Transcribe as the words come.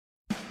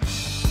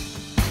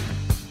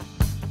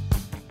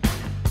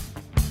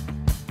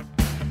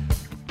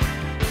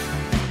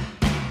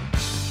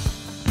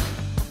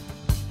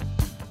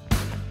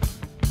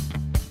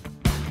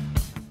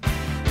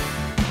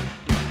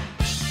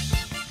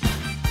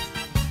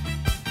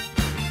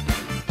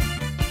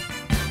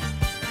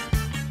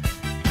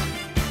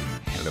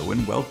Hello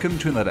and welcome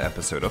to another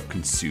episode of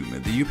Consumer,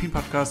 the European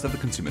podcast of the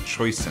Consumer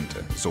Choice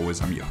Centre. As always,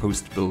 I'm your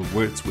host, Bill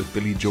Wirtz, with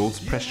Billy Joel's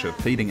Pressure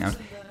fading out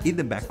in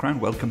the background.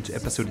 Welcome to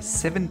episode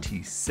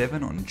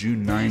 77 on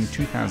June 9,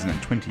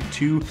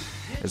 2022.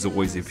 As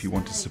always, if you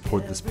want to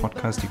support this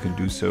podcast, you can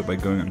do so by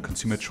going on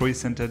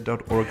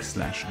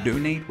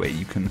consumerchoicecentre.org/donate, where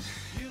you can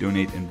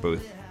donate in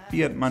both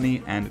fiat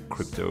money and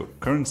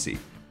cryptocurrency.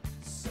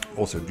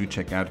 Also, do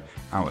check out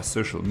our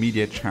social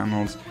media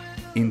channels,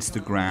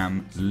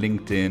 Instagram,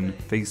 LinkedIn,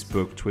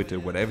 Facebook, Twitter,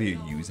 whatever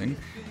you're using.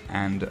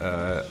 And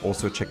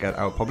also check out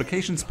our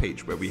publications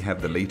page, where we have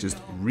the latest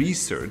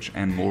research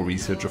and more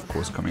research, of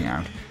course, coming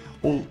out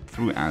all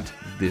throughout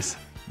this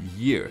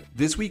year.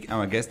 This week,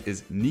 our guest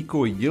is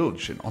Niko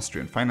Jilch, an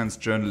Austrian finance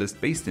journalist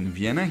based in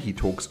Vienna. He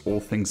talks all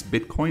things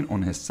Bitcoin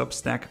on his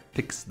Substack,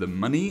 Fix the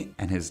Money,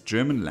 and his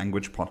German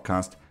language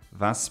podcast,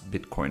 Was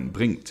Bitcoin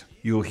bringt.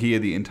 You'll hear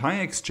the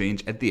entire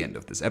exchange at the end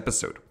of this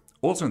episode.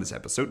 Also in this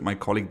episode, my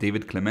colleague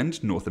David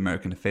Clement, North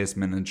American Affairs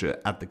Manager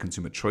at the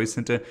Consumer Choice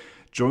Centre,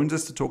 joins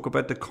us to talk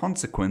about the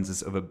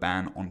consequences of a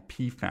ban on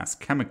PFAS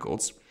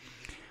chemicals.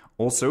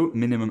 Also,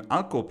 minimum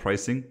alcohol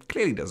pricing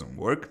clearly doesn't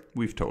work,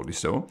 we've told you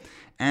so,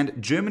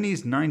 and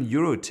Germany's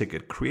 €9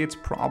 ticket creates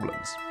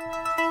problems.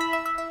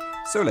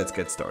 So let's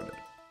get started.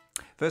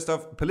 First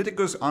off,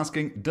 Politico's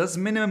asking, does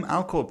minimum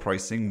alcohol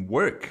pricing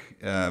work?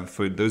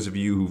 For those of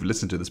you who've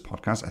listened to this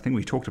podcast, I think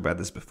we talked about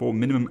this before.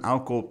 Minimum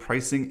alcohol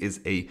pricing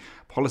is a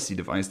policy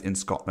devised in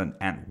Scotland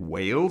and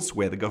Wales,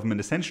 where the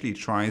government essentially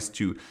tries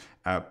to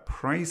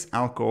price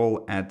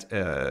alcohol at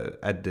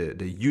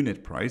the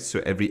unit price.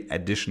 So every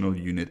additional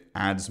unit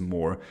adds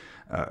more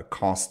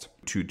cost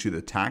to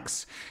the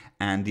tax.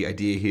 And the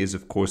idea here is,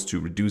 of course,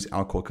 to reduce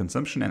alcohol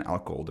consumption and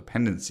alcohol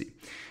dependency.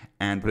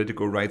 And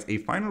Politico writes, a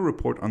final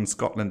report on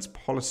Scotland's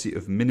policy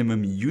of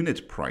minimum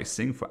unit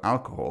pricing for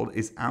alcohol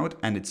is out,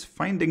 and its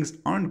findings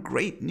aren't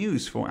great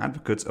news for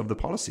advocates of the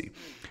policy.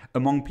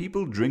 Among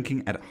people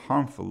drinking at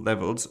harmful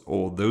levels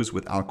or those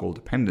with alcohol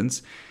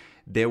dependence,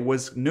 there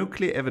was no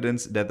clear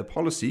evidence that the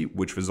policy,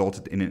 which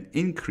resulted in an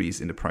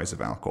increase in the price of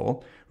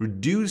alcohol,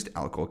 reduced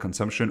alcohol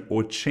consumption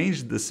or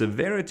changed the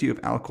severity of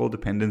alcohol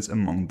dependence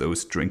among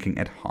those drinking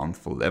at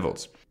harmful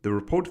levels. The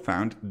report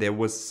found there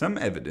was some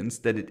evidence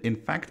that it in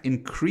fact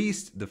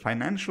increased the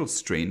financial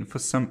strain for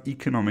some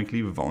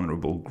economically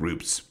vulnerable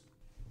groups.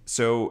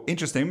 So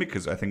interesting,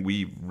 because I think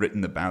we've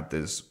written about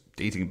this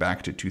dating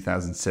back to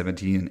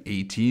 2017 and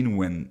 18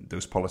 when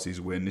those policies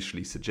were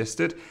initially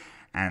suggested.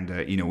 And,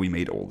 we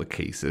made all the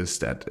cases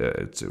that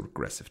it's a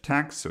regressive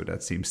tax. So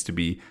that seems to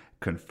be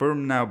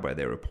confirmed now by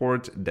their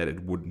report that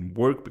it wouldn't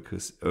work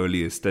because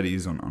earlier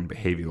studies on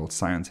behavioral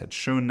science had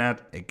shown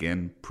that,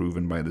 again,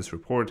 proven by this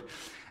report.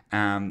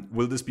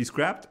 Will this be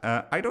scrapped?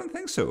 I don't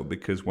think so,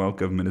 because,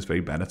 government is very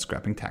bad at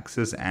scrapping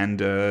taxes, and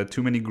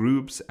too many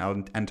groups,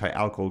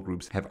 anti-alcohol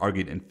groups, have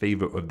argued in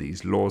favor of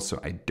these laws. So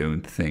I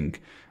don't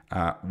think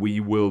we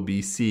will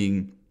be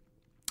seeing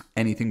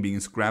anything being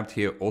scrapped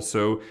here.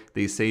 Also,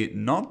 they say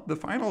not the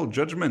final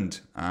judgment.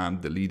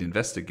 The lead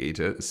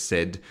investigator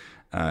said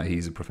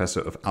he's a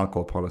professor of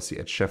alcohol policy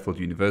at Sheffield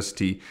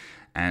University,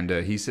 and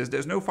he says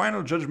there's no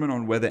final judgment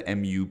on whether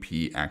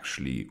MUP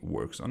actually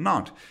works or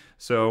not.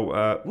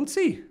 So we'll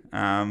see.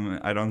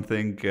 I don't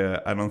think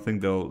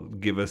they'll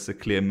give us a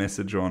clear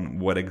message on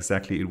what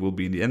exactly it will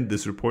be in the end.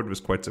 This report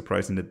was quite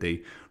surprising that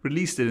they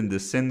released it in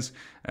this sense,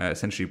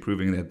 essentially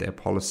proving that their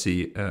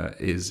policy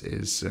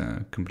is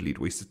a complete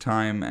waste of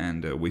time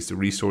and a waste of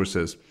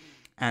resources.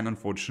 And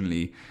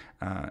unfortunately,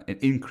 an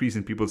increase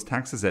in people's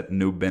taxes at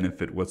no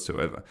benefit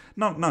whatsoever.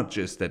 Not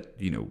just that,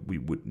 we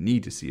would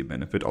need to see a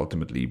benefit.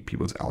 Ultimately,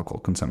 people's alcohol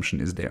consumption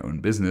is their own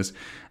business.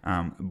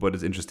 But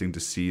it's interesting to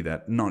see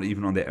that not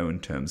even on their own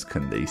terms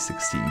can they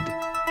succeed.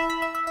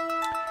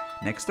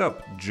 Next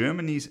up,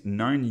 Germany's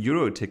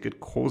 €9 ticket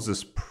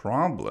causes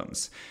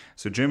problems.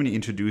 So Germany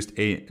introduced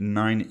a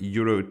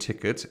 €9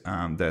 ticket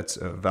that's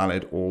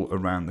valid all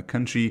around the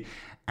country.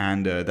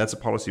 And that's a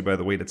policy, by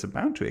the way, that's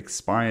about to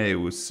expire. It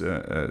was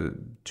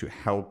to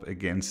help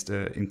against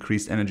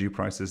increased energy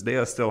prices. They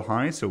are still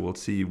high, so we'll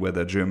see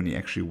whether Germany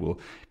actually will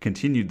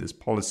continue this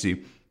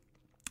policy.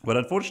 But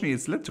unfortunately,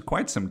 it's led to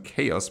quite some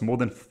chaos. More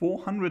than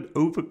 400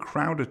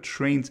 overcrowded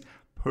trains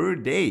per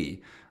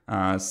day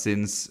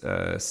since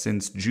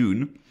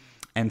June,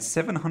 and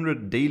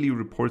 700 daily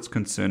reports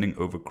concerning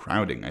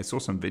overcrowding. I saw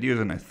some videos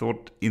and I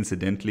thought,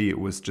 incidentally, it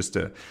was just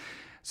a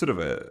sort of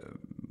a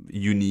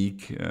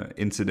unique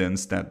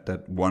incidence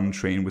that one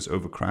train was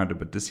overcrowded,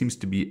 but this seems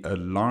to be a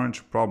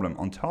large problem.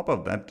 On top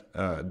of that,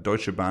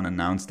 Deutsche Bahn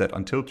announced that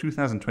until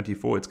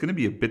 2024, it's going to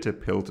be a bitter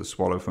pill to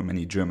swallow for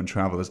many German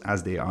travelers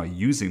as they are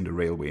using the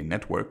railway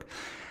network,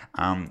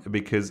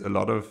 because a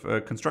lot of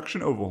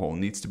construction overhaul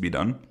needs to be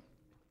done.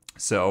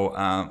 So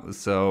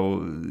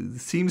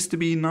seems to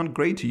be not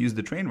great to use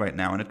the train right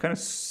now. And it kind of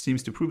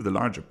seems to prove the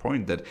larger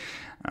point that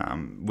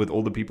with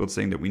all the people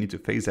saying that we need to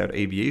phase out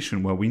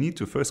aviation, well, we need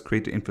to first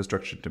create the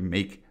infrastructure to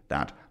make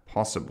that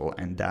possible.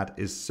 And that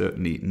is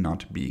certainly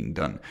not being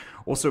done.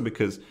 Also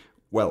because,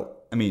 well,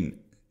 I mean,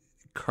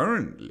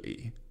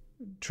 currently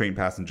train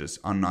passengers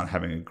are not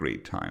having a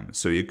great time.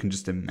 So you can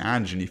just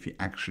imagine, if you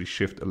actually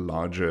shift a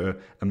larger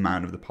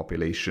amount of the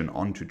population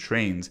onto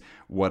trains,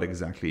 what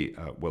exactly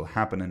will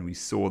happen. And we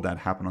saw that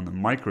happen on the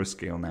micro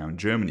scale now in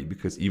Germany,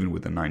 because even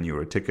with a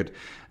 €9 ticket,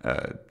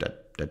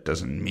 that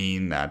doesn't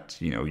mean that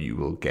you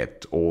will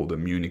get all the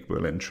Munich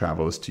Berlin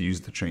travelers to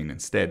use the train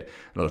instead.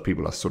 A lot of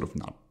people are sort of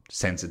not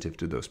sensitive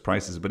to those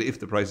prices. But if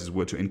the prices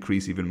were to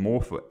increase even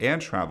more for air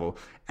travel,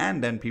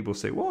 and then people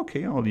say, well,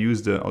 okay, I'll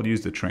use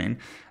the train,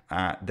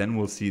 then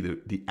we'll see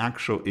the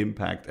actual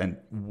impact and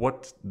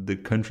what the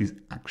countries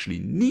actually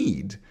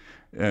need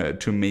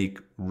to make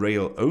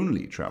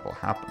rail-only travel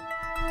happen.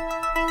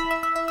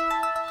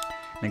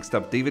 Next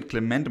up, David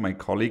Clement, my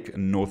colleague,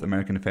 North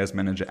American Affairs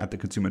Manager at the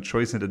Consumer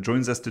Choice Center,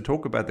 joins us to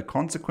talk about the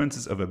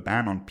consequences of a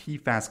ban on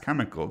PFAS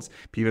chemicals.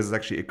 PFAS is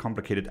actually a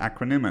complicated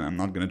acronym, and I'm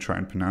not going to try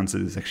and pronounce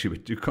it. It's actually a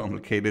bit too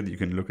complicated. You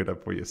can look it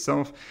up for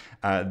yourself.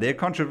 They're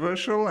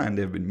controversial, and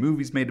there have been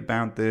movies made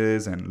about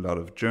this, and a lot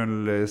of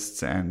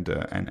journalists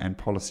and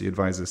policy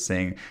advisors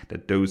saying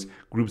that those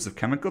groups of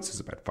chemicals,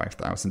 there's about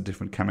 5,000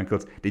 different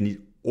chemicals, they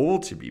need all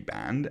to be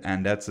banned,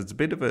 and it's a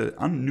bit of an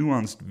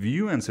unnuanced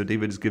view. And so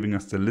David is giving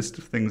us the list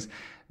of things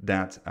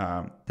that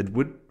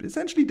would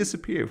essentially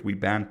disappear if we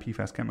ban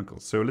PFAS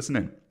chemicals. So listen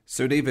in.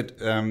 So David,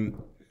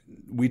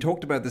 we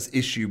talked about this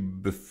issue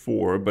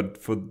before, but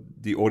for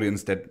the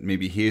audience that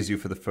maybe hears you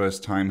for the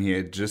first time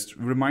here, just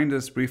remind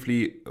us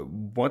briefly,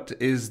 what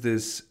is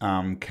this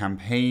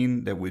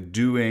campaign that we're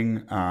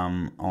doing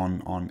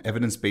on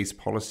evidence-based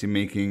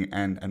policymaking,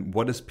 and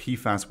what is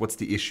PFAS? What's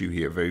the issue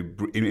here?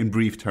 In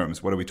brief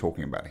terms, what are we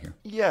talking about here?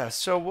 Yeah,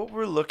 so what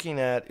we're looking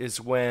at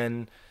is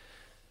when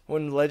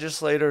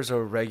legislators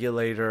or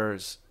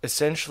regulators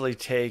essentially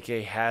take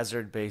a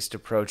hazard-based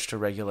approach to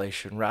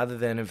regulation rather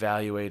than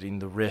evaluating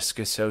the risk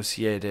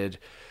associated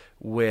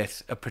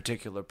with a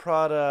particular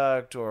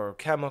product or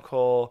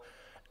chemical.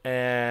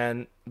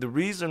 And the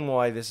reason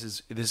why this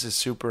is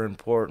super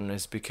important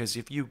is because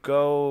if you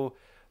go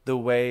the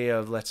way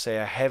of, let's say,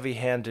 a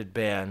heavy-handed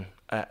ban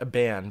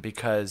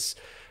because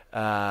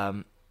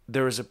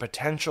there is a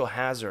potential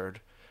hazard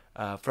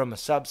from a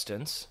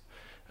substance,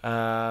 there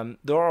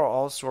are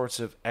all sorts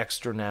of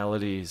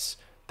externalities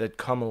that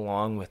come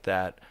along with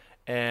that.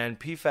 And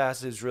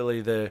PFAS is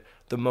really the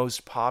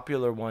most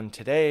popular one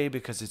today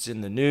because it's in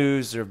the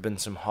news. There have been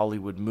some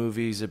Hollywood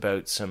movies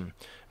about some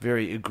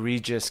very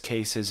egregious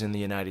cases in the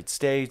United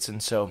States.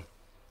 And so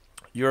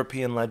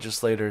European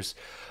legislators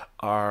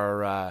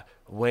are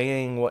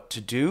weighing what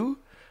to do.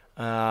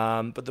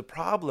 But the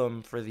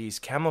problem for these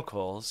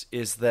chemicals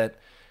is that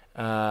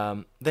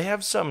they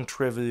have some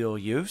trivial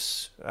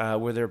use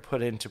where they're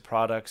put into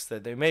products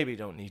that they maybe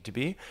don't need to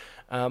be,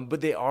 but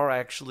they are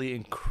actually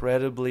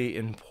incredibly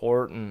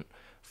important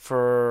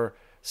for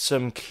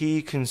some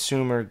key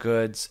consumer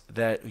goods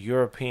that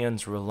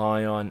Europeans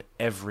rely on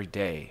every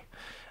day.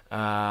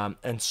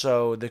 And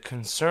so the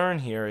concern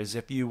here is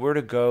if you were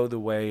to go the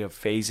way of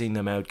phasing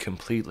them out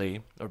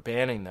completely or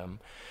banning them,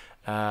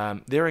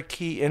 they're a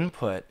key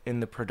input in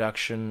the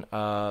production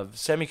of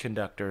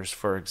semiconductors,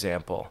 for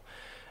example.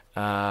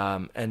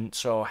 And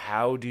so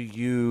how do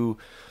you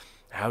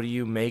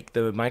make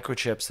the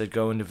microchips that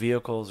go into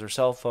vehicles or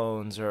cell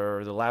phones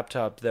or the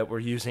laptop that we're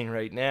using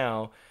right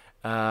now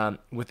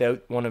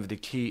without one of the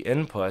key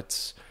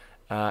inputs?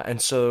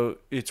 And so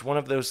it's one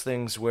of those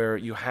things where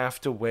you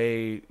have to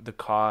weigh the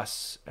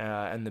costs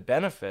and the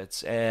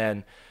benefits.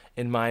 And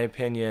in my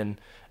opinion,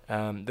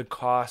 the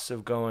costs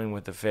of going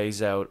with the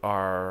phase out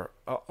are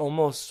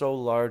almost so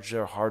large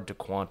they're hard to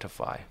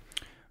quantify.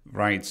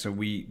 Right, so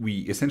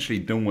we essentially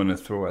don't want to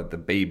throw out the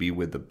baby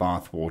with the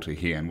bathwater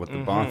here, and what the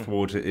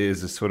bathwater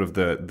is sort of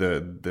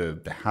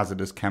the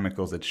hazardous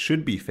chemicals that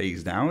should be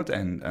phased out,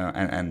 and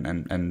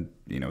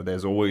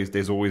there's always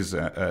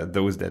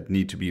those that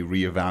need to be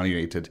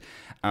reevaluated,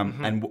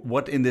 and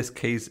what in this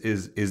case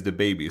is the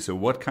baby. So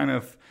what kind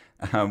of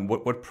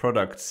what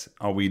products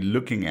are we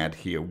looking at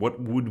here? What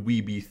would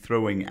we be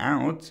throwing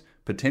out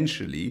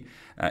potentially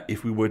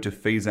if we were to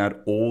phase out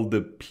all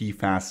the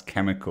PFAS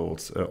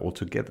chemicals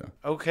altogether?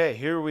 Okay,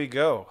 here we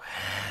go.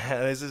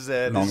 This is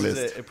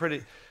a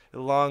pretty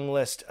long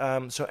list.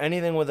 So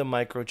anything with a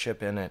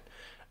microchip in it,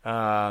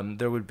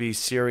 there would be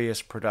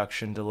serious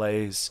production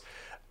delays.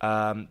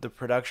 The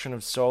production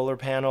of solar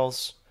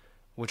panels,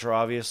 which are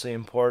obviously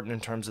important in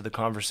terms of the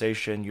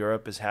conversation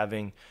Europe is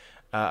having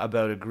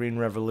about a green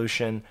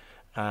revolution.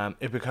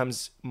 It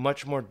becomes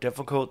much more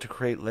difficult to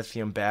create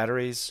lithium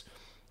batteries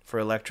for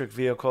electric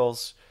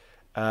vehicles.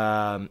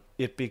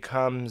 It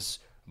becomes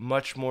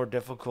much more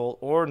difficult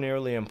or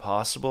nearly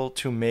impossible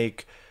to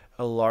make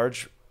a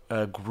large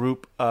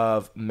group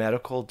of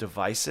medical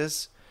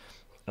devices.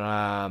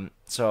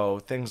 So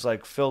things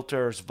like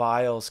filters,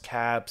 vials,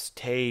 caps,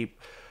 tape,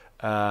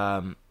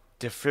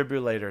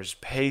 defibrillators,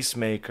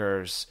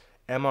 pacemakers,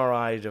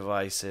 MRI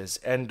devices,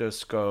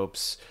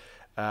 endoscopes,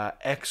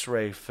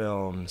 X-ray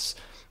films,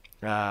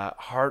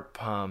 heart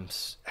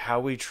pumps, how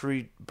we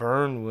treat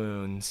burn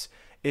wounds.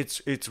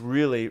 It's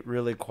really,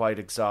 really quite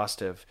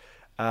exhaustive.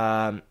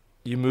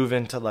 You move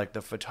into like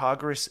the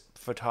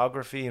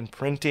photography and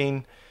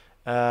printing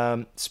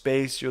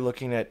space, you're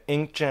looking at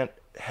inkjet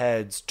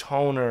heads,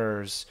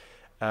 toners,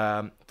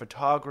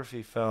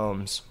 photography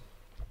films,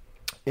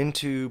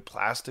 into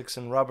plastics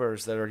and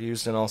rubbers that are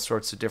used in all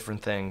sorts of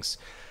different things.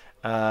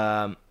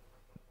 And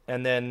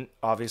then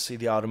obviously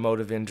the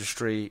automotive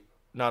industry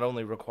not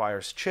only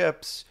requires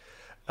chips,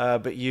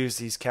 but use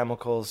these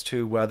chemicals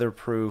to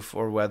weatherproof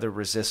or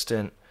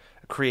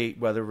create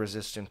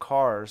weather-resistant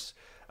cars,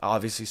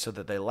 obviously so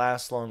that they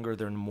last longer,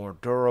 they're more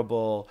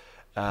durable.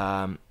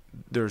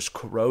 There's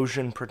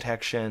corrosion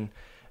protection.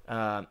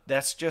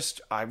 That's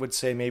just, I would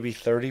say, maybe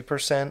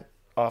 30%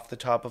 off the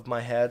top of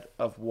my head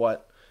of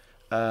what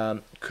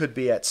could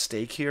be at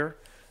stake here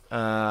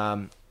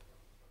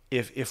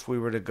if we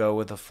were to go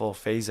with a full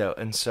phase-out.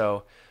 And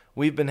so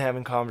we've been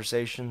having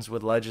conversations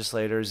with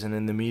legislators and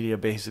in the media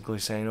basically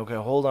saying, okay,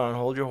 hold on,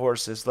 hold your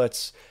horses.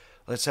 Let's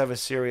have a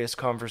serious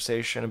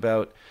conversation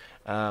about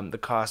the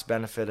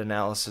cost-benefit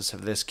analysis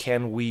of this.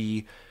 Can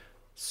we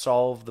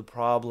solve the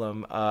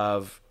problem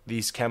of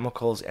these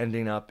chemicals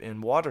ending up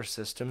in water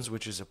systems,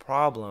 which is a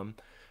problem,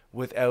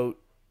 without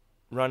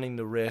running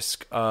the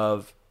risk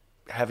of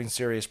having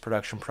serious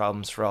production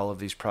problems for all of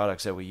these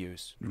products that we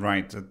use?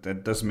 Right,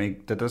 that does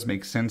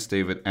make sense,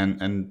 David.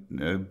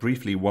 And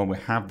briefly, while we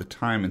have the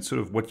time, and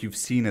sort of what you've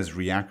seen as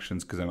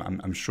reactions, because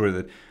I'm sure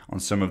that on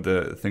some of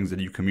the things that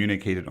you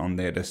communicated on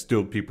there, there's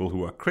still people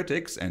who are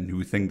critics and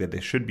who think that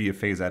there should be a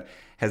phase out.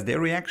 Has their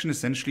reaction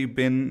essentially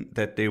been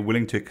that they're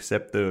willing to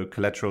accept the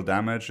collateral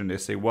damage, and they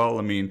say, well,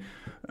 I mean,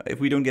 if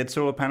we don't get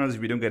solar panels,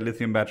 if we don't get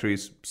lithium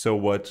batteries, so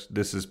what?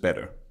 This is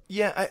better.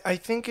 Yeah, I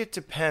think it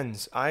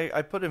depends.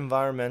 I put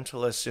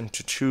environmentalists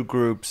into two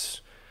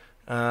groups.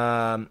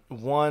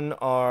 One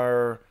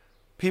are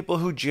people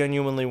who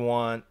genuinely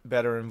want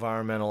better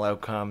environmental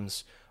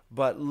outcomes,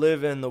 but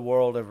live in the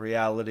world of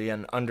reality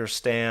and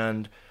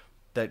understand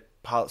that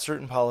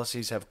certain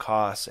policies have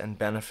costs and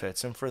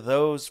benefits. And for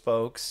those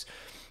folks,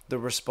 the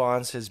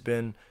response has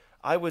been,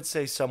 I would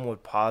say,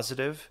 somewhat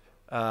positive,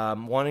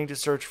 wanting to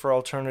search for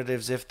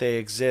alternatives if they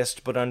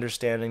exist, but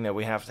understanding that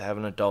we have to have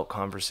an adult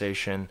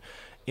conversation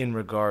in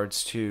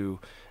regards to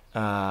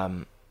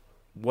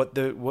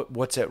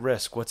what's at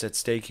risk, what's at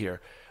stake here.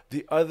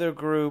 The other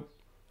group,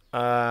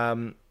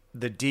 the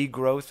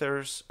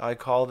degrowthers, I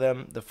call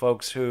them, the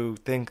folks who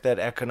think that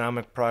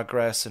economic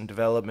progress and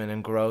development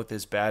and growth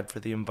is bad for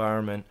the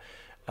environment.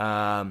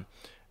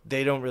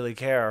 They don't really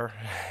care.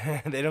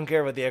 They don't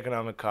care what the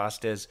economic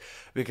cost is,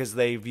 because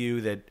they view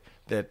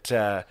that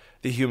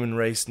the human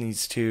race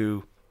needs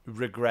to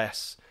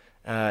regress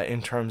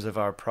in terms of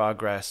our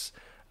progress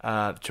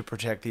to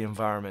protect the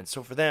environment.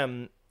 So for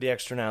them, the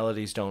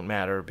externalities don't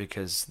matter,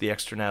 because the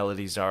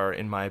externalities are,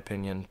 in my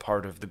opinion,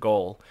 part of the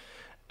goal.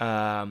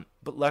 But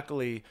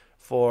luckily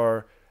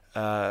for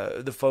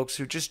the folks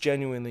who just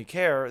genuinely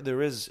care,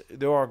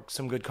 there are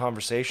some good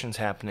conversations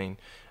happening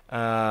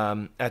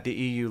at the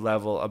EU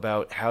level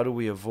about how do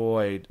we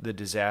avoid the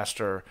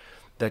disaster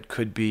that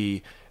could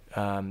be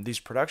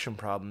these production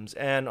problems.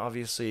 And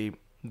obviously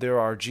there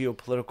are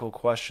geopolitical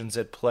questions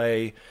at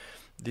play.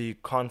 The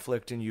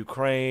conflict in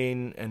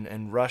Ukraine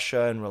and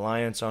Russia and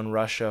reliance on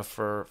Russia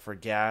for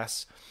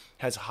gas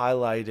has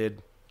highlighted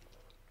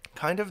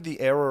kind of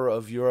the error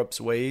of Europe's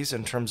ways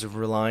in terms of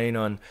relying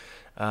on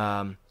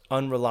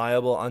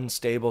unreliable,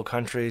 unstable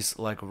countries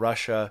like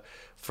Russia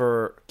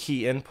for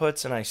key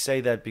inputs. And I say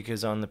that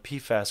because on the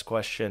PFAS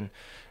question,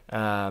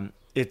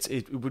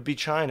 it would be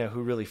China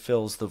who really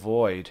fills the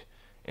void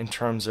in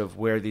terms of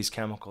where these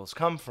chemicals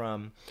come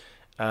from.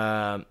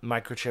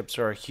 Microchips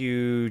are a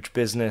huge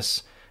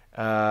business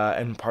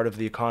and part of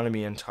the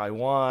economy in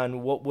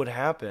Taiwan. What would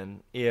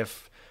happen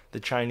if the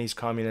Chinese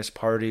Communist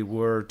Party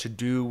were to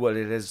do what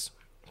it has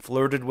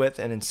flirted with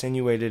and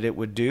insinuated it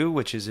would do,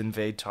 which is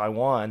invade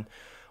Taiwan?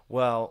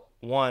 Well,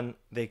 one,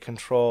 they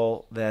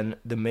control then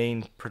the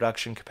main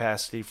production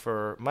capacity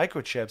for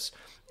microchips,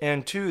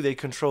 and two, they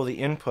control the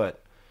input,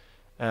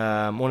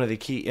 one of the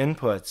key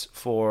inputs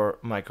for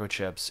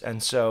microchips.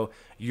 And so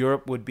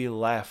Europe would be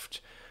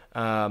left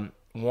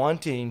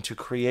wanting to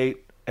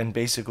create and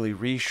basically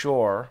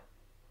reshore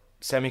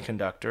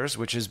semiconductors,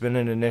 which has been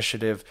an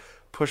initiative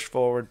pushed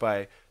forward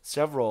by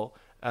several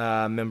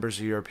members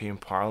of the European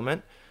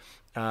Parliament,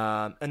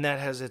 and that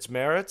has its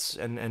merits.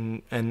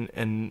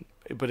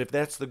 But if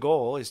that's the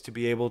goal, is to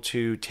be able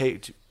to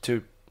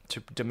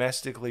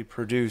domestically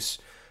produce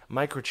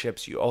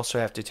microchips, you also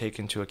have to take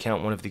into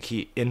account one of the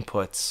key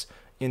inputs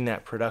in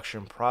that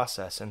production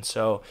process. And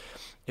so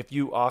if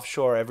you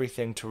offshore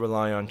everything to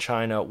rely on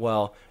China,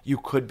 well, you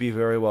could be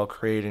very well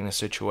creating a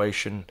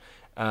situation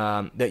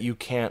that you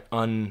can't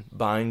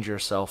unbind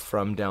yourself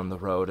from down the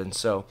road. And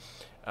so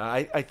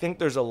I think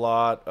there's a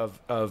lot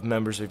of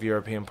members of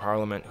European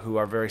Parliament who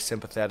are very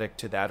sympathetic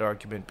to that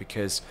argument,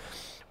 because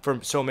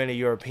for so many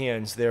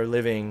Europeans, they're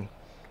living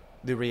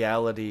the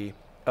reality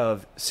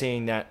of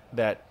seeing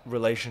that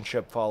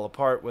relationship fall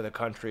apart with a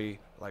country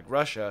like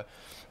Russia,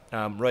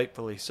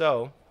 rightfully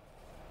so.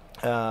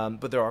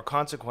 But there are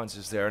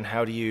consequences there, and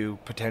how do you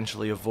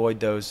potentially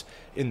avoid those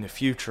in the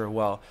future?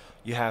 Well,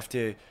 you have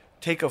to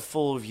take a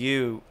full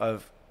view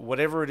of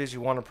whatever it is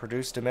you want to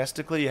produce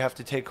domestically, you have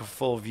to take a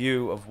full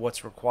view of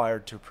what's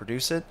required to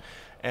produce it.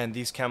 And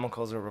these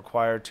chemicals are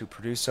required to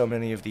produce so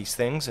many of these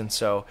things. And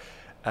so,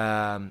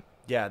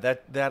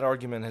 that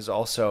argument has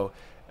also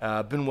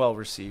been well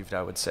received,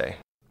 I would say.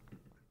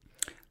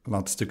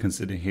 Lots to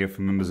consider here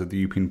for members of the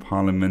European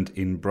Parliament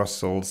in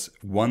Brussels.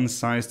 One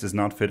size does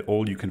not fit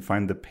all. You can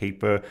find the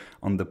paper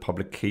on the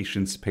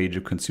publications page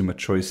of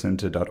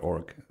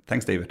consumerchoicecenter.org.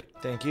 Thanks, David.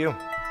 Thank you.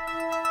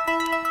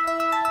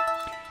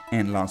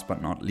 And last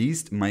but not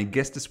least, my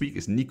guest this week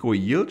is Niko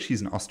Jilch.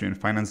 He's an Austrian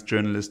finance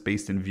journalist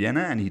based in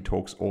Vienna, and he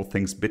talks all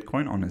things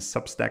Bitcoin on his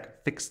Substack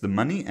Fix the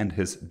Money and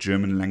his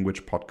German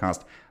language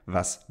podcast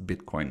Was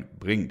Bitcoin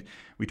bringt.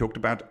 We talked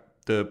about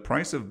the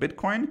price of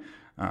Bitcoin,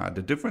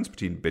 the difference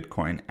between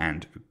Bitcoin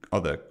and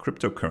other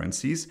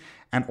cryptocurrencies,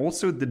 and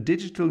also the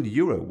digital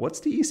euro.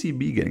 What's the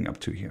ECB getting up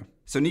to here?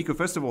 So Niko,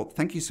 first of all,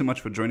 thank you so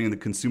much for joining the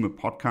Consumer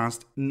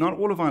Podcast. Not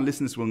all of our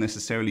listeners will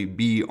necessarily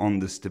be on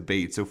this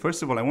debate. So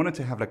first of all, I wanted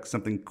to have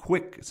something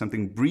quick,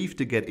 something brief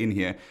to get in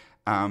here.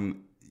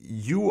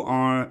 You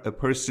are a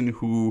person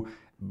who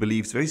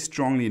believes very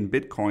strongly in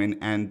Bitcoin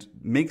and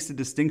makes the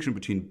distinction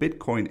between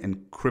Bitcoin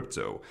and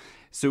crypto.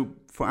 So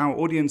for our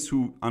audience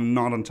who are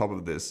not on top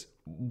of this,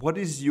 what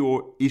is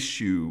your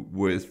issue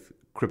with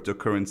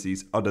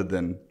cryptocurrencies other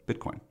than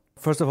Bitcoin?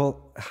 First of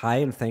all, hi,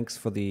 and thanks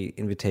for the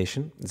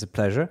invitation. It's a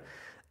pleasure.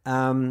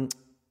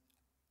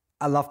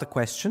 I love the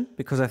question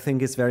because I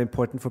think it's very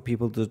important for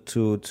people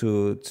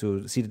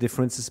to see the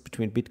differences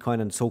between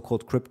Bitcoin and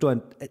so-called crypto.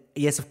 And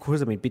yes, of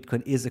course, I mean,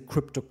 Bitcoin is a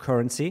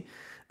cryptocurrency.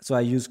 So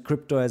I use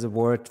crypto as a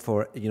word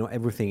for,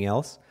 everything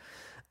else.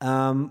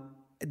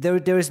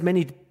 There is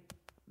many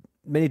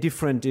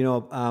different,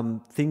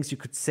 things you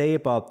could say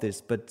about this,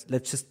 but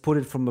let's just put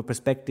it from a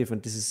perspective.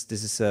 And this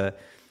is a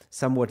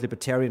somewhat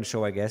libertarian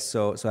show, I guess.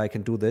 So I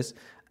can do this.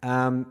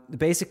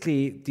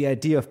 Basically, the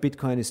idea of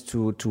Bitcoin is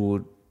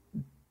to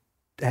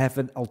have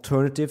an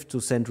alternative to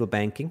central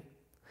banking.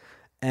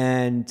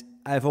 And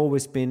I've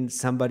always been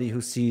somebody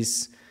who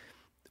sees,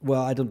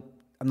 I'm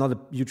not a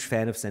huge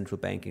fan of central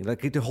banking.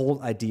 Like the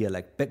whole idea,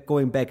 like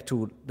going back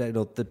to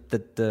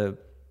the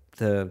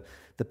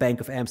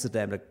Bank of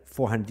Amsterdam, like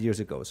 400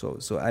 years ago.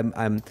 So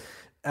I'm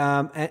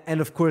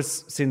and of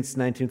course since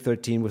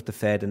 1913 with the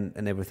Fed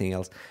and everything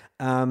else.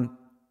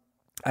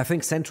 I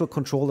think central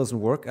control doesn't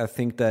work. I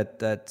think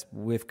that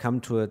we've come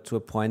to a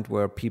point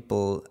where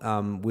people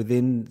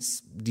within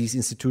these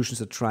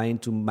institutions are trying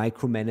to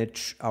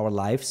micromanage our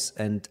lives,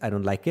 and I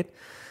don't like it.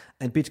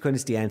 And Bitcoin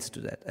is the answer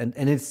to that. And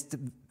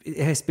it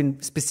has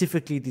been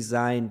specifically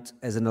designed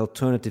as an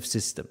alternative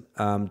system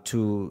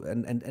to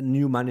a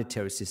new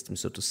monetary system,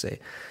 so to say.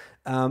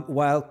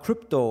 While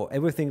crypto,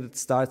 everything that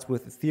starts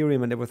with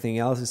Ethereum and everything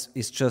else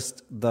is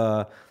just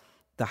the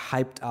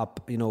hyped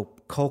up,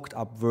 coked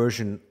up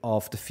version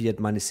of the fiat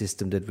money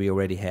system that we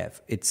already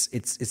have. It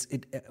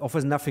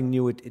offers nothing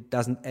new. It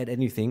doesn't add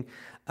anything.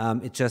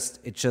 It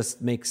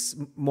just makes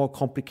more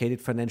complicated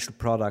financial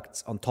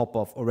products on top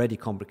of already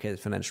complicated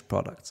financial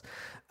products.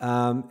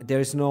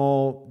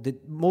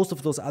 Most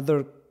of those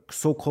other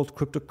so-called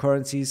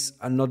cryptocurrencies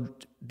are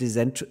not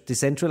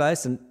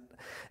decentralized, and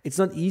it's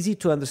not easy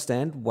to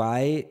understand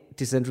why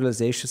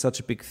decentralization is such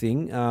a big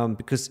thing.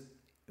 Because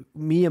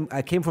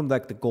I came from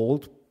like the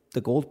gold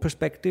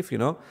perspective,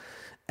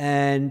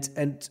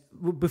 and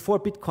before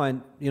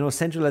Bitcoin,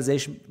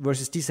 centralization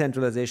versus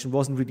decentralization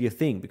wasn't really a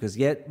thing, because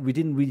yet we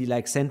didn't really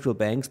like central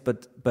banks,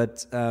 but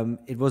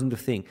it wasn't a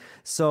thing.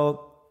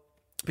 So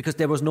because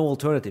there was no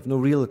alternative, no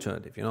real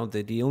alternative,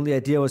 the only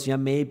idea was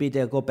maybe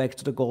they'll go back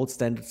to the gold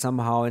standard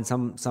somehow in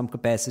some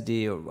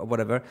capacity or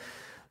whatever.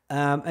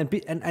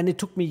 And it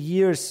took me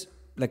years,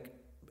 like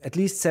at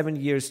least 7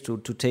 years, to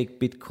take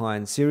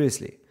Bitcoin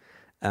seriously.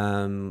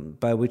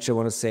 By which I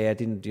want to say I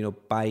didn't,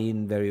 buy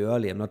in very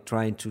early. I'm not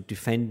trying to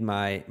defend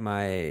my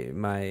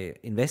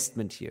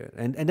investment here.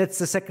 And that's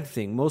the second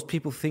thing. Most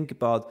people think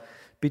about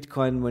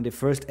Bitcoin when they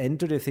first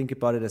enter. They think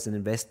about it as an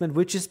investment,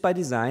 which is by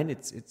design.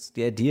 It's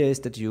the idea is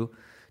that you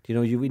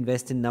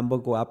invest in number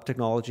go up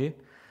technology.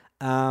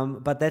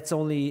 But that's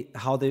only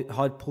how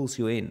it pulls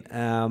you in.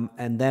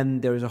 And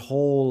then there is a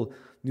whole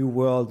new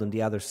world on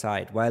the other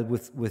side. While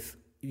with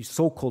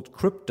so-called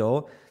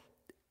crypto,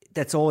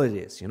 that's all it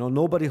is.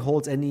 Nobody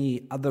holds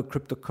any other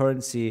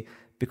cryptocurrency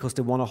because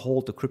they want to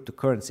hold the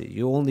cryptocurrency.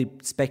 You only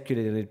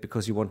speculate in it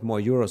because you want more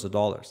euros or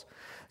dollars.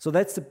 So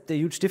that's the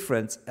huge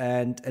difference,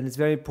 and it's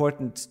very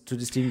important to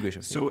distinguish.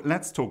 So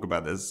let's talk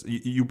about this.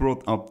 You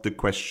brought up the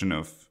question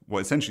of,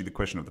 essentially the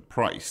question of the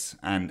price,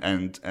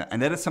 and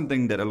that is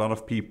something that a lot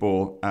of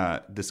people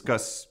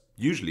discuss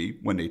usually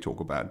when they talk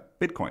about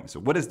Bitcoin. So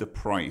what is the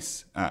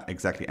price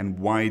exactly, and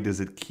why does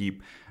it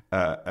keep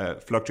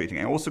fluctuating?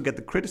 I also get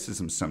the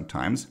criticism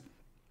sometimes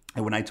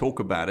And when I talk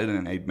about it,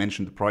 and I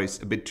mentioned the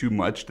price a bit too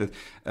much, the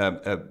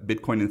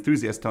Bitcoin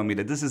enthusiasts tell me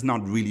that this is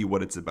not really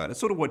what it's about. It's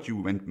sort of what you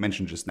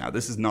mentioned just now.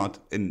 This is not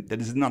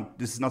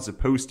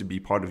supposed to be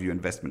part of your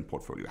investment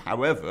portfolio.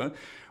 However,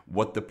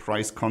 what the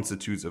price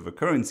constitutes of a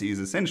currency is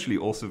essentially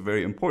also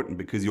very important,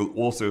 because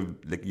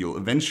you'll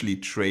eventually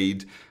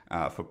trade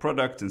for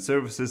products and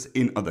services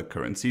in other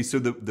currencies. So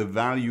the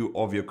value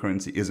of your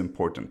currency is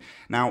important.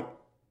 Now,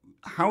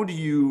 how do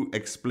you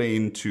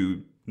explain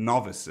to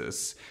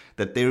novices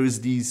that there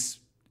is these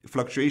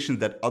fluctuations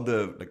that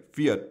other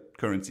fiat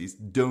currencies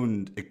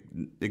don't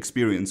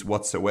experience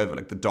whatsoever?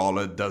 Like the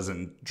dollar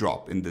doesn't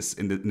drop in the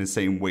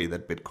same way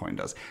that Bitcoin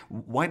does.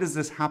 Why does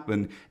this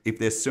happen if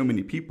there's so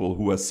many people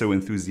who are so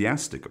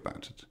enthusiastic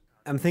about it?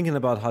 I'm thinking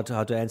about how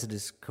to answer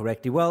this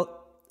correctly. Well,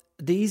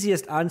 the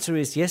easiest answer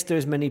is yes,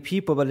 there's many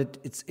people, but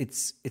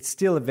it's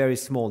still a very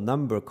small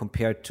number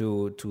compared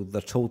to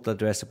the total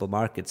addressable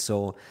market.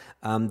 So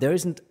there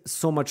isn't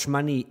so much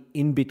money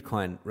in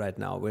Bitcoin right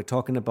now. We're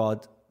talking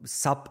about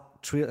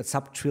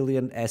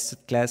sub-trillion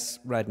asset class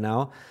right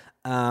now,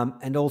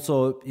 and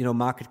also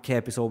market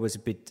cap is always a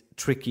bit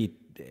tricky.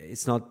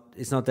 It's not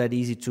that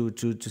easy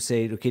to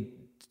say, okay,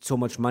 so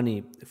much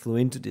money flew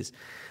into this.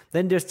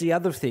 Then there's the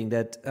other thing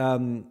that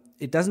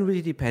it doesn't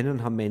really depend on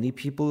how many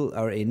people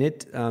are in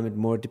it. It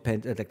more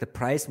depends, the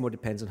price more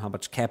depends on how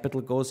much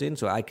capital goes in.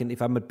 So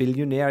if I'm a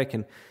billionaire, I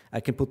can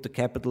put the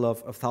capital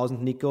of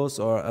 1,000 Nikos,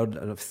 or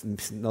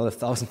not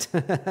 1,000,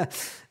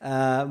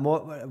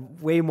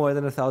 way more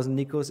than 1,000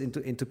 Nikos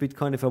into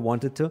Bitcoin if I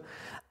wanted to,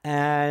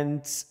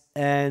 and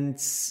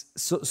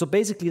so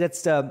basically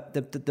that's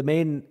the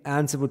main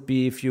answer would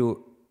be if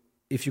you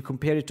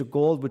compare it to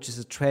gold, which is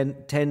a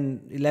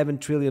 $10-11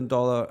 trillion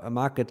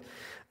market.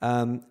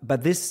 But by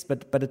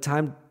the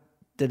time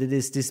that it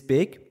is this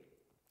big,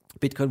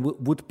 Bitcoin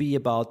would be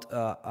about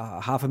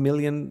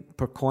 500,000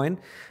 per coin,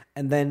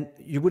 and then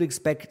you would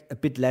expect a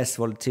bit less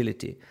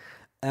volatility.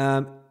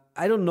 I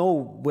don't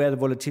know where the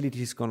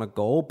volatility is going to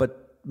go,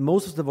 but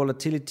most of the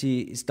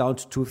volatility is down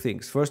to two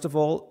things. First of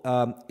all,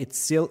 it's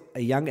still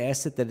a young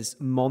asset that is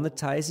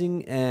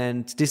monetizing,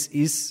 and this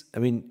is,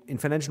 in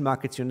financial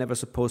markets, you're never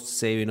supposed to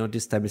say,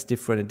 this time is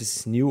different and this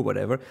is new or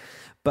whatever,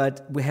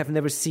 but we have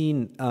never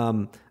seen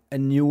a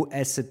new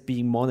asset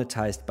being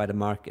monetized by the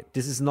market.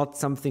 This is not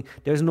something,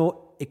 there's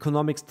no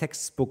economics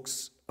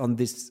textbooks on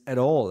this at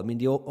all.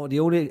 The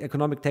only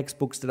economic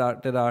textbooks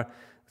that are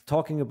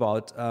talking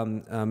about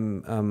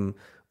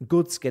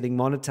goods getting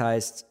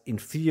monetized in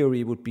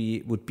theory would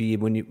be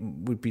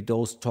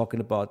those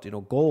talking about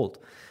gold.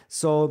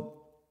 So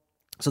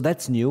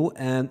that's new,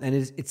 and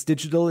it's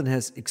digital and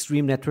has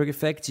extreme network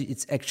effects.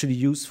 It's actually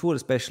useful,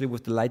 especially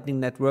with the Lightning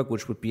Network,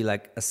 which would be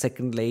like a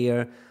second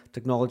layer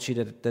technology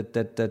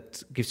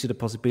that gives you the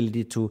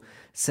possibility to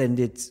send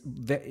it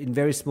in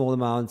very small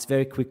amounts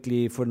very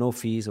quickly for no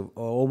fees or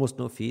almost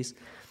no fees.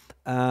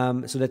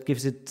 So that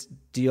gives you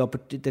the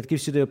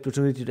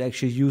opportunity to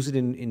actually use it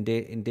in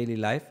daily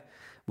life,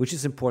 which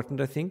is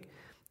important, I think.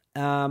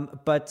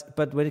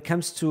 But when it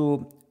comes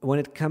to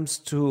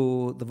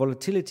the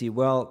volatility,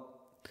 well,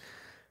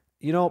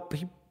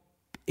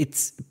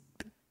 it's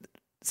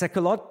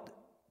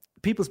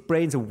people's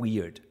brains are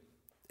weird.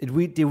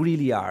 They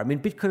really are.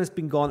 Bitcoin has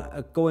been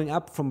going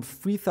up from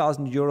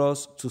 3,000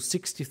 euros to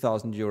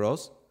 60,000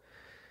 euros,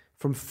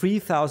 from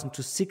 3,000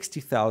 to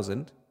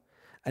 60,000,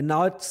 and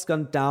now it's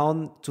gone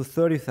down to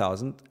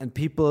 30,000, and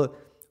people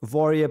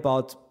worry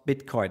about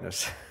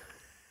Bitcoiners.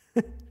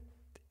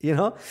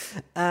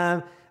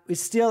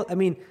 It's still,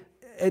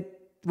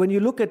 when you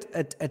look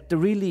at the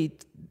really,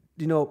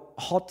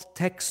 hot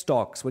tech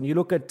stocks, when you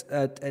look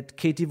at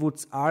Katie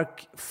Wood's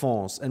ARK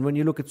funds, and when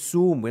you look at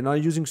Zoom, we're now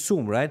using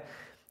Zoom, right?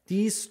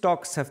 These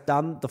stocks have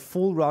done the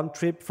full round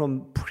trip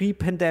from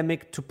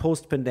pre-pandemic to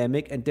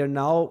post-pandemic, and they're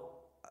now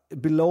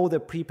below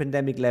their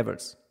pre-pandemic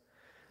levels.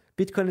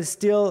 Bitcoin is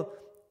still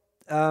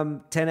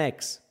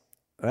 10x,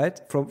 right,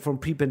 from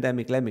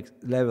pre-pandemic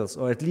levels,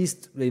 or at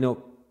least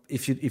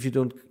if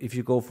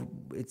you go for,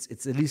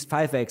 it's at least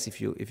 5x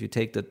if you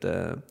take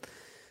the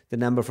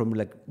number from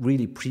like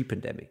really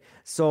pre-pandemic.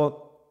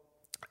 So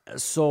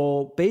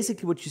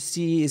basically what you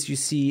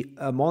see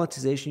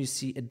monetization, you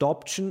see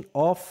adoption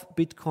of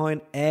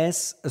Bitcoin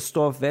as a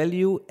store of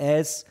value,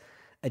 as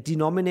a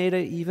denominator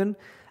even,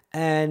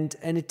 and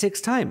it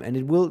takes time, and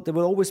there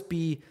will always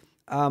be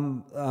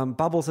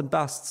bubbles and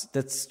busts.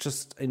 That's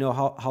just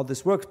how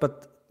this works.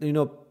 But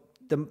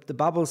the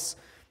bubbles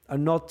are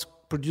not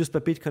produced by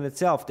Bitcoin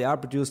itself. They are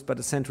produced by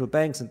the central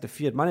banks and the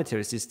fiat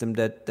monetary system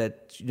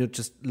that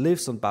just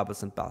lives on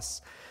bubbles and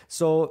busts.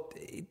 So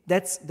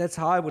that's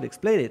how I would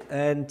explain it.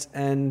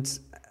 And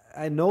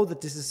I know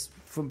that this is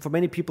for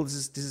many people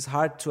this is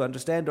hard to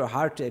understand or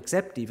hard to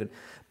accept even.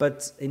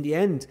 But in the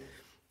end,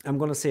 I'm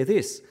going to say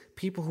this: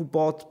 people who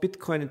bought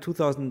Bitcoin in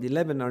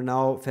 2011 are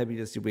now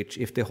fabulously rich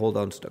if they hold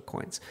on to their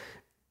coins.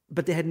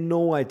 But they had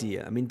no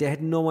idea. They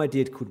had no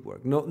idea it could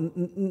work.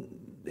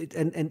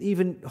 And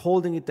even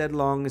holding it that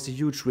long is a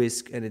huge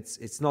risk, and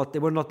it's not. They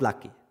were not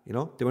lucky.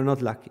 They were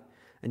not lucky,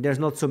 and there's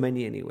not so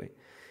many anyway.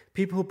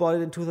 People who bought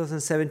it in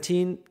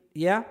 2017,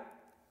 yeah,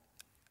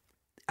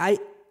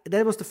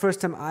 that was the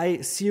first time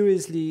I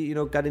seriously,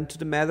 got into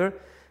the matter,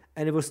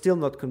 and it was still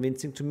not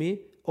convincing to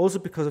me. Also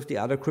because of the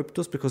other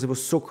cryptos, because it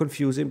was so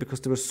confusing, because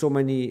there were so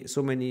many,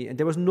 and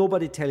there was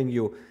nobody telling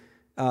you,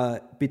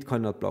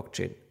 Bitcoin not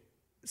blockchain.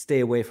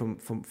 Stay away from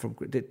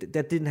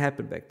that didn't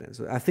happen back then.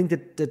 So I think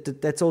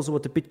that's also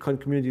what the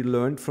Bitcoin community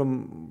learned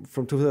from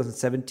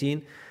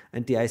 2017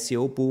 and the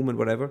ICO boom and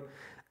whatever.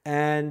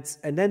 And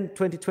then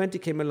 2020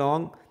 came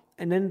along,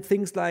 and then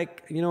things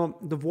like,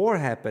 the war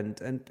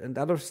happened and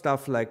other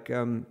stuff like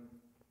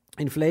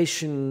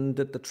inflation,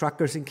 the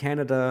truckers in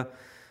Canada,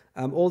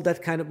 all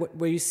that kind of,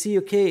 where you see,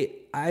 okay,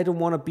 I don't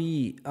want to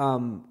be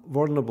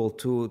vulnerable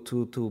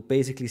to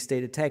basically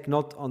state attack,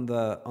 not on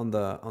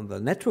the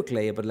network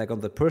layer, but like on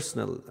the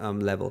personal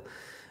level.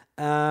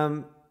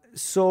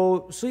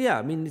 So yeah,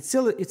 I mean, it's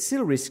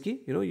still risky.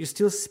 You're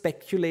still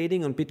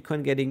speculating on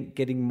Bitcoin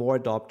getting more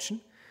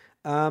adoption,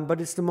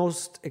 but it's the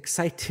most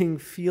exciting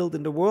field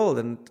in the world,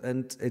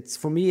 and it's,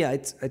 for me,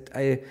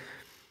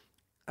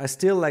 I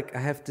still I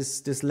have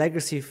this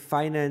legacy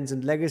finance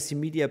and legacy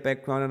media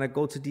background, and I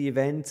go to the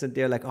events and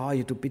they're like, oh,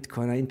 you do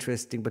Bitcoin,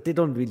 interesting, but they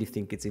don't really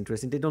think it's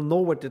interesting. They don't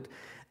know what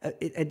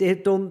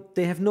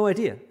they have no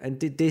idea, and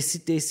they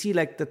see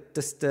like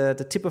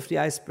the tip of the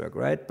iceberg,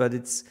 right? But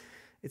it's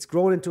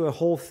grown into a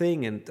whole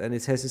thing, and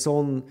it has its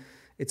own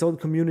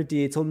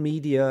community, its own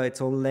media,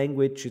 its own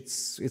language.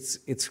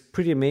 It's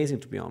pretty amazing,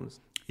 to be honest.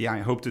 Yeah, I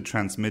hope to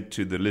transmit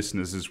to the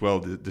listeners as well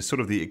the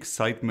sort of the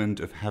excitement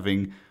of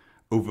having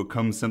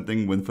overcome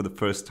something when for the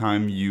first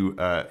time you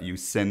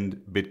send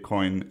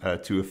Bitcoin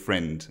to a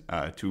friend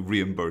to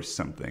reimburse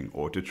something,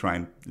 or to try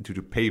and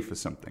to pay for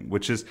something,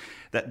 which is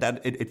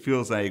that it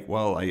feels like,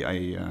 well,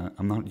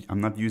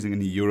 I'm not using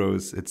any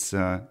euros. It's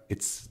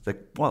like,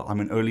 well, I'm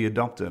an early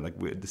adopter. Like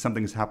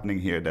something's happening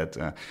here that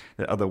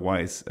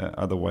otherwise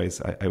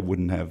I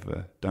wouldn't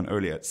have done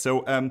earlier.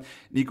 So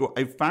Niko,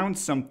 I found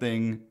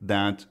something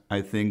that I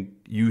think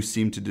you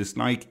seem to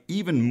dislike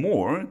even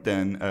more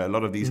than a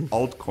lot of these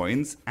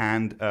altcoins,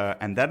 and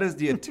that is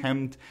the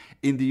attempt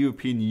in the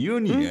European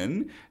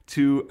Union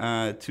to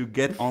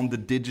get on the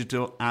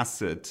digital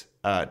asset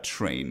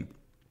train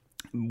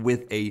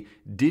with a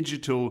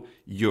digital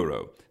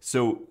euro.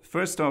 So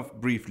first off,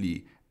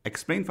 briefly,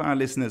 explain for our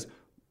listeners,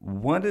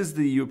 what is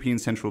the European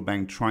Central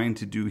Bank trying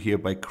to do here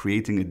by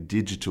creating a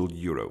digital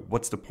euro?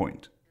 What's the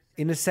point?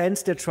 In a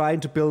sense, they're trying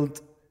to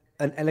build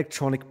an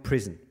electronic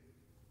prison.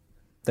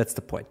 That's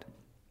the point.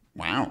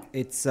 Wow.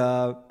 It's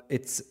a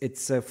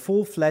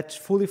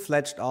fully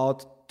fledged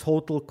out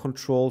total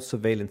control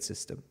surveillance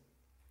system.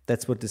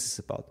 That's what this is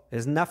about. It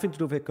has nothing to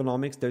do with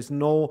economics. There's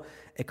no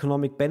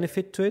economic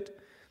benefit to it.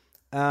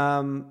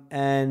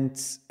 And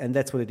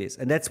that's what it is.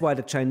 And that's why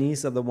the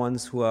Chinese are the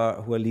ones who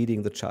are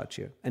leading the charge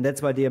here. And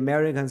that's why the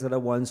Americans are the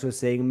ones who are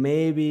saying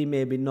maybe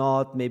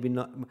not,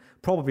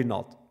 probably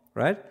not,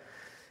 right?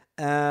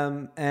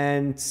 And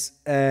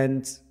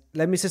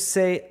let me just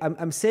say,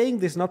 I'm saying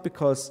this not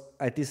because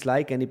I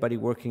dislike anybody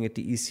working at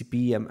the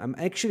ECB. I'm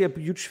actually a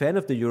huge fan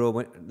of the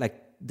euro,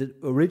 like the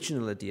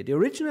original idea. The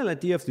original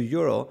idea of the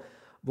euro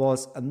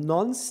was a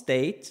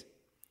non-state,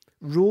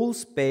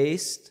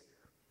 rules-based,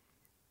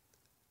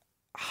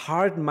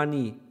 hard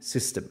money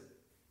system.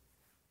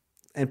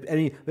 And I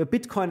mean, the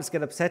Bitcoiners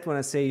get upset when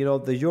I say,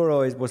 the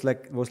euro was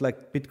like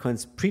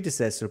Bitcoin's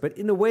predecessor, but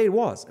in a way it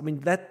was. I mean,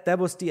 that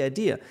was the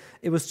idea.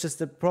 It was just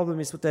the problem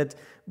is that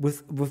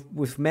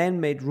with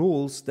man-made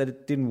rules that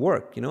it didn't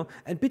work,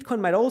 And Bitcoin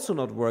might also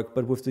not work,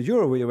 but with the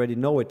euro we already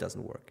know it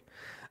doesn't work.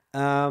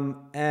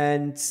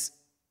 And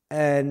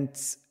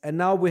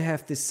now we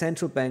have this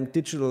central bank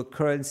digital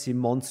currency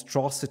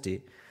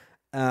monstrosity,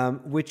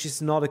 which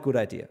is not a good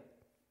idea.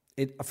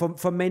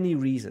 For many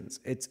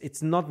reasons.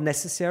 It's not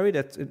necessary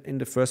that in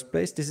the first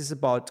place. This is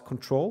about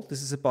control.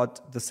 This is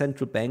about the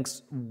central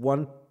banks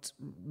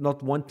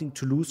not wanting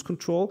to lose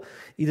control,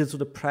 either to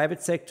the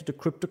private sector, to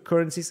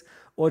cryptocurrencies,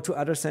 or to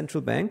other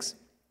central banks.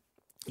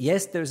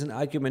 Yes, there's an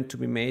argument to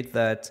be made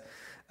that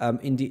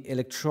in the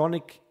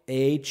electronic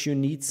age, you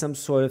need some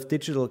sort of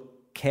digital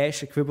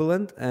cash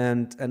equivalent,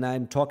 and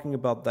I'm talking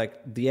about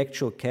like the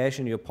actual cash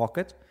in your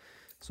pocket,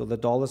 so the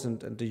dollars and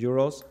the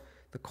euros,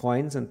 the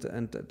coins and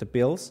the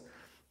bills.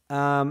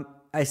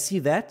 I see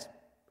that,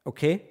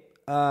 okay,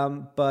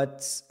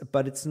 but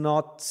it's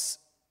not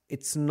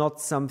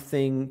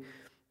something.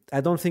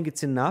 I don't think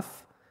it's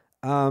enough.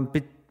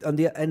 But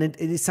it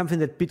is something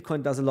that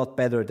Bitcoin does a lot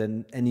better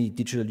than any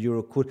digital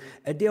euro could.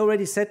 And they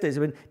already said this. I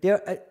mean,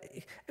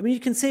 you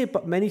can say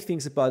many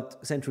things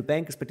about central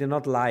bankers, but they're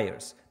not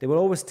liars. They will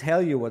always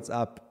tell you what's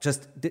up.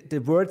 Just the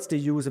words they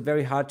use are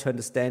very hard to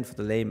understand for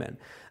the layman.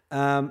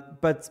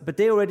 But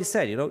they already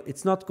said,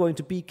 it's not going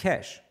to be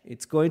cash.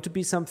 It's going to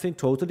be something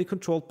totally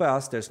controlled by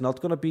us. There's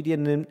not going to be the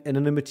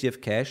anonymity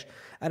of cash.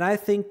 And I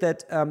think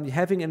that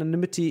having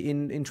anonymity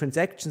in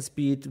transaction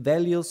speed,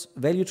 value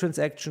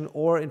transaction,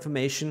 or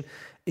information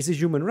is a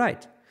human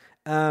right.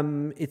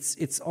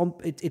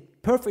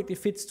 It perfectly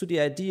fits to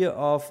the idea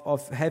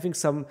of having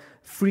some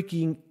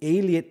freaking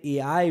alien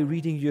AI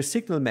reading your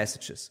signal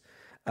messages.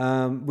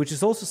 which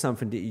is also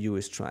something the EU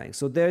is trying.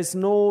 So this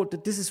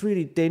is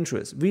really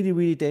dangerous, really,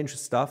 really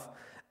dangerous stuff.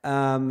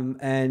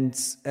 And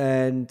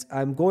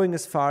I'm going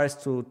as far as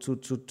to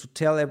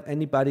tell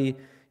anybody,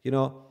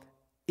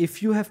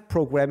 if you have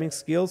programming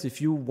skills, if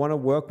you want to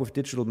work with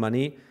digital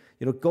money,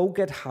 go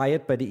get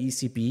hired by the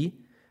ECB,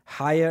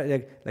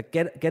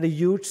 get a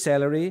huge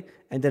salary,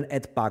 and then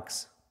add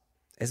bugs,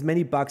 as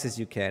many bugs as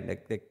you can.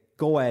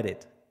 Go at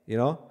it,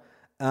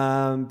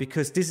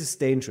 because this is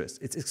dangerous.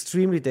 It's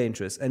extremely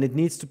dangerous, and it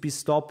needs to be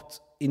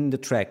stopped in the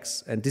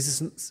tracks. And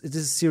this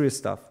is serious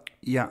stuff.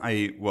 Yeah,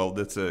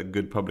 that's a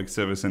good public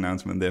service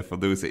announcement there for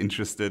those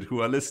interested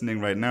who are listening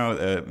right now.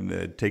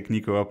 Take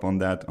Niko up on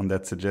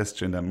that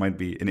suggestion. That might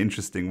be an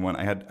interesting one.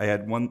 I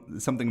had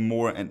something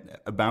more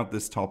about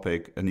this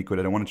topic, Niko,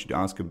 that I wanted to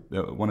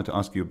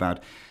ask you about.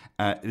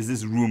 Is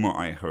this rumor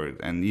I heard,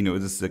 and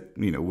this is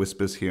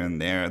whispers here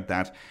and there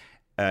that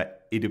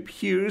it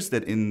appears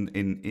that in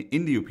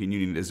the European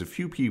Union, there's a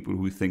few people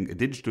who think a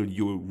digital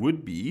euro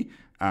would be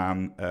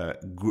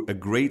a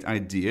great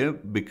idea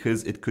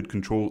because it could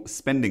control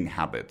spending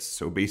habits.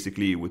 So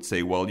basically, you would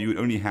say, well, you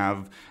only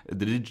have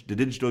the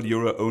digital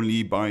euro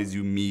only buys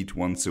you meat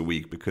once a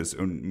week because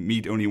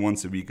meat only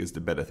once a week is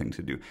the better thing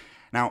to do.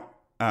 Now,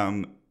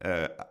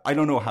 I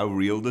don't know how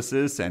real this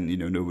is, and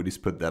nobody's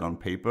put that on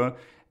paper.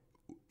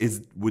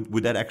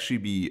 Would that actually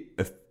be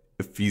a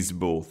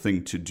feasible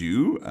thing to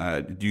do?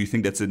 Do you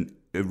think that's a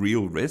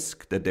real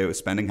risk that their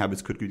spending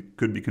habits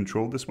could be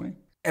controlled this way?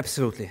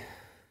 Absolutely.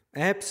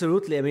 I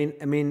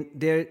mean,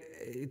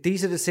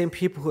 these are the same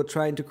people who are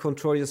trying to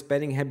control your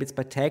spending habits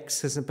by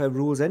taxes and by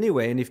rules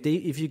anyway. And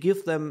if you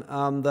give them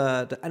and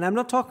I'm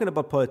not talking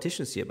about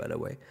politicians here, by the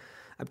way,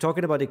 I'm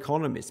talking about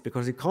economists,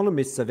 because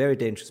economists are very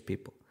dangerous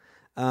people.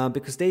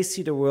 Because they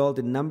see the world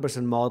in numbers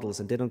and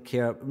models, and they don't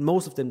care.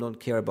 Most of them don't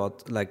care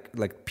about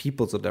like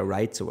people's or their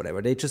rights or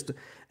whatever.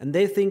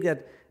 They think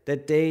that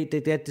they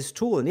get this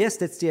tool, and yes,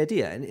 that's the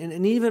idea.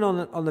 And even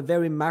on a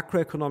very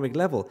macroeconomic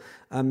level,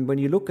 when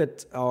you look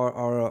at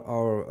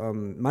our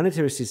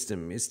monetary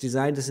system, it's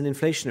designed as an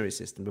inflationary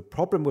system. The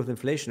problem with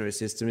inflationary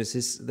system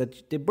is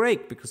that they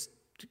break because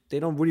they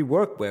don't really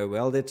work very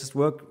well. They just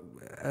work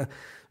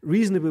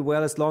reasonably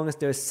well as long as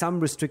there are some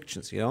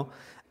restrictions,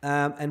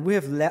 And we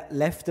have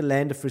left the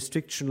land of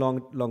restriction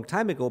long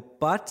time ago.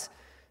 But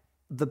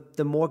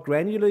the more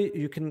granular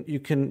you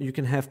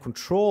can have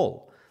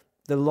control,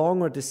 the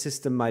longer the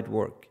system might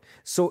work.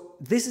 So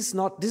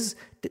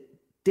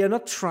they're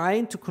not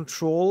trying to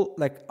control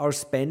our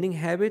spending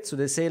habits. So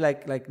they say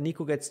like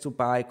Niko gets to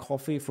buy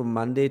coffee from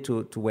Monday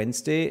to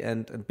Wednesday,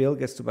 and Bill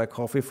gets to buy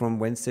coffee from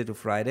Wednesday to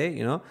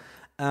Friday,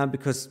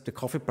 because the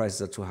coffee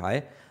prices are too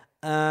high.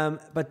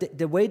 But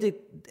the way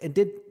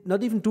they're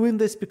not even doing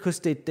this because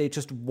they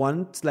just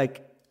want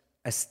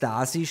a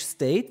Stasi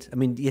state. I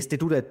mean, yes, they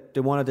do that. They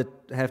wanted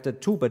to have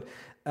that too, but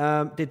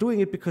they're doing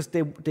it because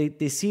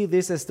they see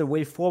this as the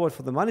way forward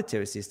for the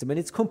monetary system, and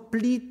it's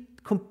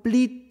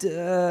complete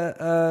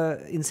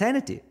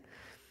insanity.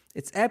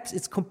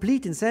 It's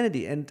complete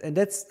insanity, and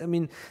that's, I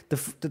mean,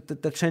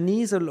 the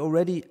Chinese are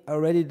already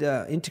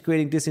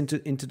integrating this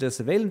into their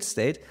surveillance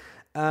state.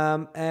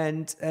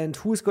 And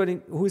who's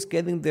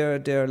getting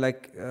their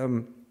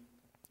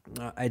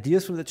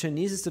ideas from the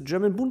Chinese is the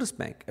German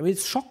Bundesbank. I mean,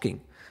 it's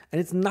shocking,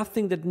 and it's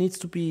nothing that needs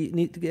to be.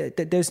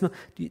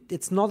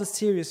 It's not a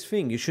serious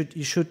thing. It's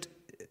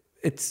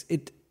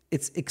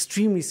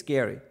extremely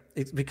scary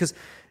because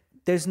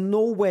there's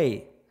no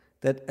way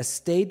that a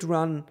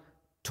state-run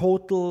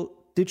total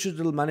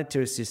digital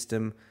monetary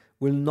system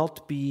will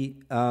not be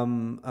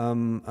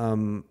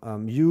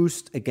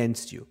used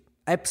against you.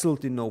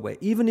 Absolutely no way.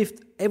 Even if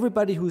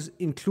everybody who's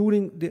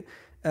including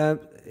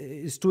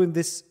is doing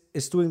this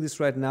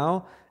right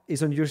now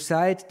is on your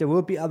side, there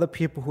will be other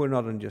people who are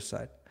not on your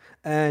side.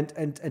 And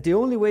the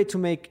only way to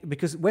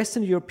because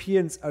Western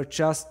Europeans are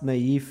just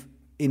naive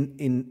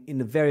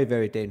in a very,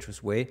 very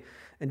dangerous way.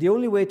 And the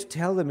only way to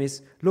tell them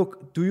is,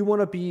 look, do you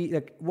want to be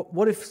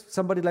what if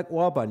somebody like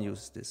Orban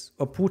uses this,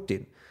 or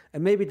Putin?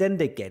 And maybe then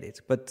they get it.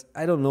 But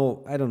I don't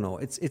know.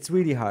 It's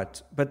really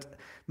hard. But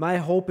my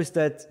hope is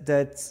that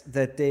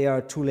they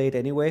are too late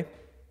anyway,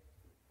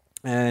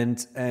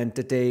 and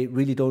that they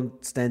really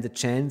don't stand a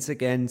chance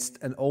against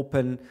an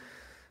open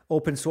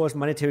source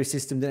monetary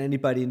system that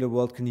anybody in the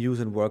world can use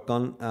and work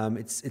on.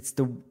 It's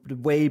the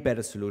way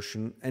better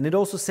solution, and it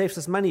also saves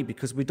us money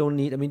because we don't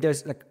need. I mean,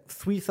 there's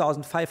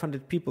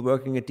 3,500 people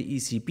working at the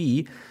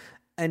ECB,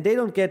 and they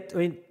don't get. I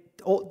mean,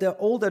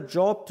 all their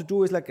job to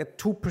do is a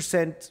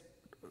 2%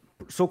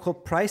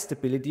 so-called price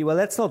stability. Well,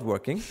 that's not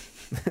working.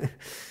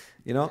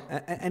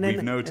 And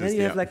we've noticed,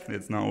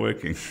 it's not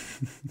working.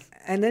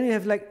 And then you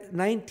have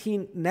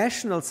 19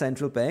 national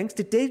central banks.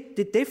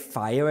 Did they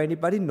fire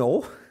anybody?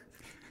 No.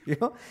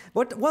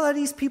 What are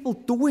these people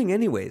doing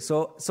anyway?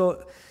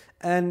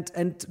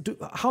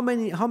 How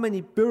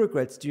many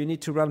bureaucrats do you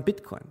need to run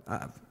Bitcoin?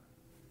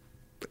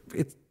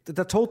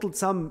 The total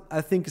sum,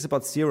 I think, is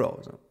about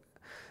 0.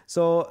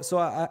 So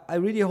I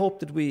really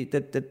hope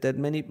that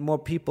many more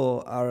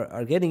people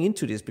are getting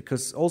into this,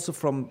 because also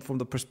from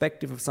the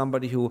perspective of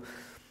somebody who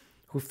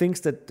who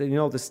thinks that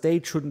the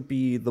state shouldn't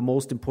be the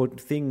most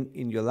important thing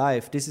in your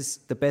life, this is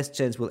the best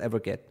chance we'll ever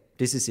get.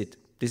 This is it.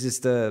 This is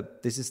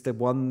the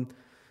one.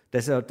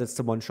 That's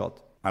the one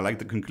shot. I like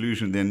the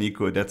conclusion there,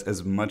 Niko. That's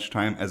as much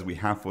time as we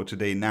have for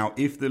today. Now,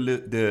 if the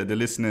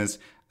listeners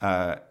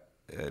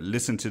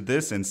listened to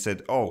this and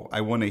said, "Oh,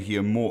 I want to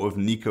hear more of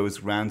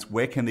Niko's rants,"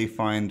 where can they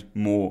find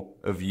more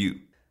of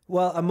you?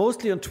 Well, I'm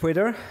mostly on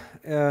Twitter,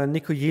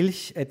 Niko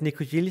Jilch, at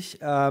Niko Jilch.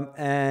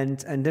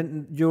 And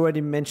then you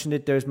already mentioned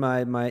it. There's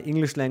my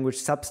English language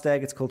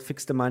Substack. It's called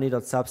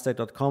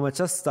fixthemoney.substack.com. I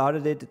just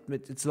started it.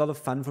 It's a lot of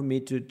fun for me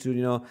to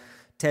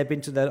tap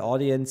into that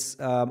audience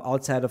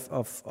outside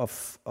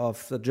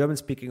of the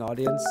German-speaking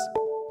audience.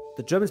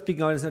 The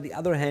German-speaking audience, on the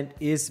other hand,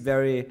 is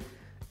very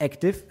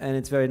active, and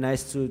it's very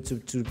nice to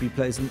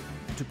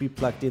be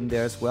plugged in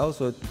there as well.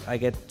 So I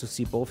get to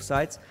see both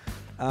sides.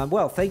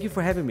 Well, thank you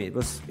for having me. It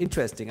was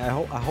interesting. I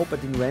hope I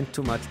didn't rant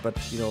too much, but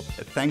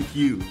Thank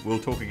you. We'll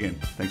talk again.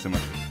 Thanks so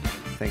much.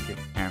 Thank you.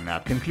 And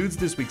that concludes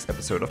this week's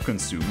episode of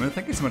Consumer.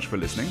 Thank you so much for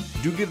listening.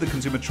 Do give the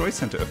Consumer Choice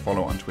Center a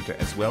follow on Twitter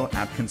as well,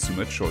 at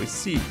Consumer Choice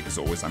C. As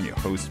always, I'm your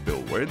host,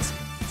 Bill Words.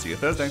 See you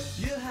Thursday.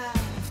 You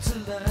have to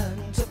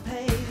learn to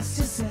pace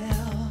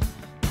yourself.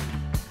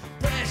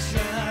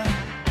 Pressure.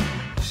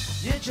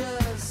 You're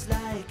just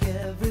like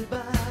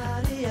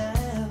everybody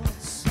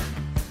else.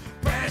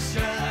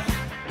 Pressure.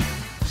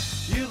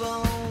 You've